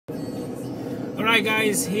Alright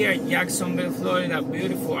guys, here at Jacksonville, Florida,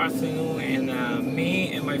 beautiful afternoon, and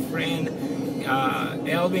me and my friend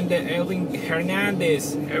Elvin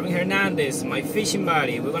Hernandez, my fishing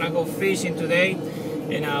buddy. We're gonna go fishing today,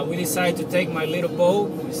 and we decided to take my little boat.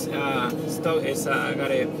 It's got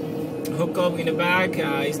a hook up in the back.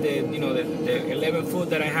 It's the the 11 foot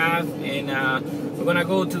that I have, and we're gonna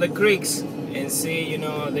go to the creeks and see.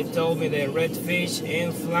 They told me the redfish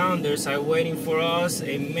and flounders are waiting for us,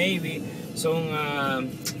 and maybe some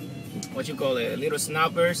little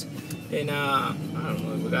snappers, and I don't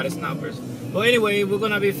know if we got snappers. But anyway, we're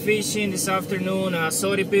gonna be fishing this afternoon.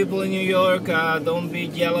 Sorry people in New York, don't be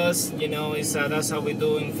jealous. That's how we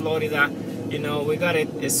do in Florida. We gotta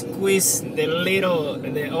squeeze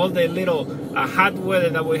all the little hot weather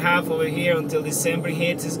that we have over here until December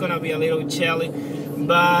hits. It's gonna be a little chilly,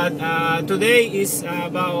 but today is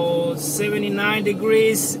about 79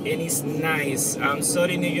 degrees and it's nice. I'm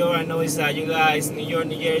sorry New York, I know it's you guys, New York,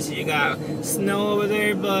 New Jersey, you got snow over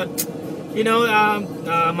there, but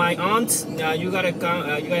my aunt, you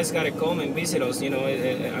guys gotta come and visit us. We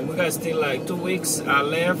got still like 2 weeks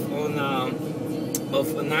left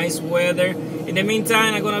of nice weather. In the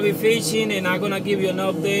meantime, I'm gonna be fishing, and I'm gonna give you an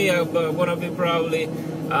update. I'm gonna be probably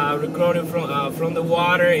recording from the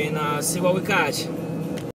water and see what we catch.